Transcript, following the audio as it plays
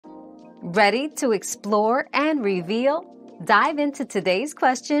Ready to explore and reveal? Dive into today's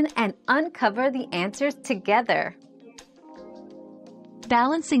question and uncover the answers together.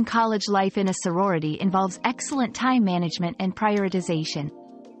 Balancing college life in a sorority involves excellent time management and prioritization.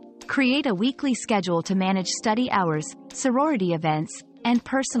 Create a weekly schedule to manage study hours, sorority events, and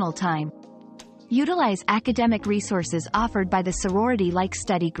personal time. Utilize academic resources offered by the sorority-like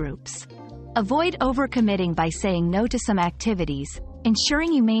study groups. Avoid overcommitting by saying no to some activities,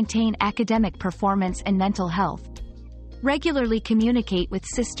 ensuring you maintain academic performance and mental health. Regularly communicate with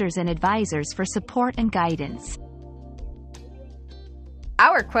sisters and advisors for support and guidance.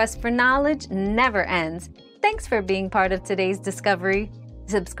 Our quest for knowledge never ends. Thanks for being part of today's discovery.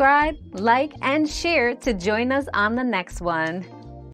 Subscribe, like, and share to join us on the next one.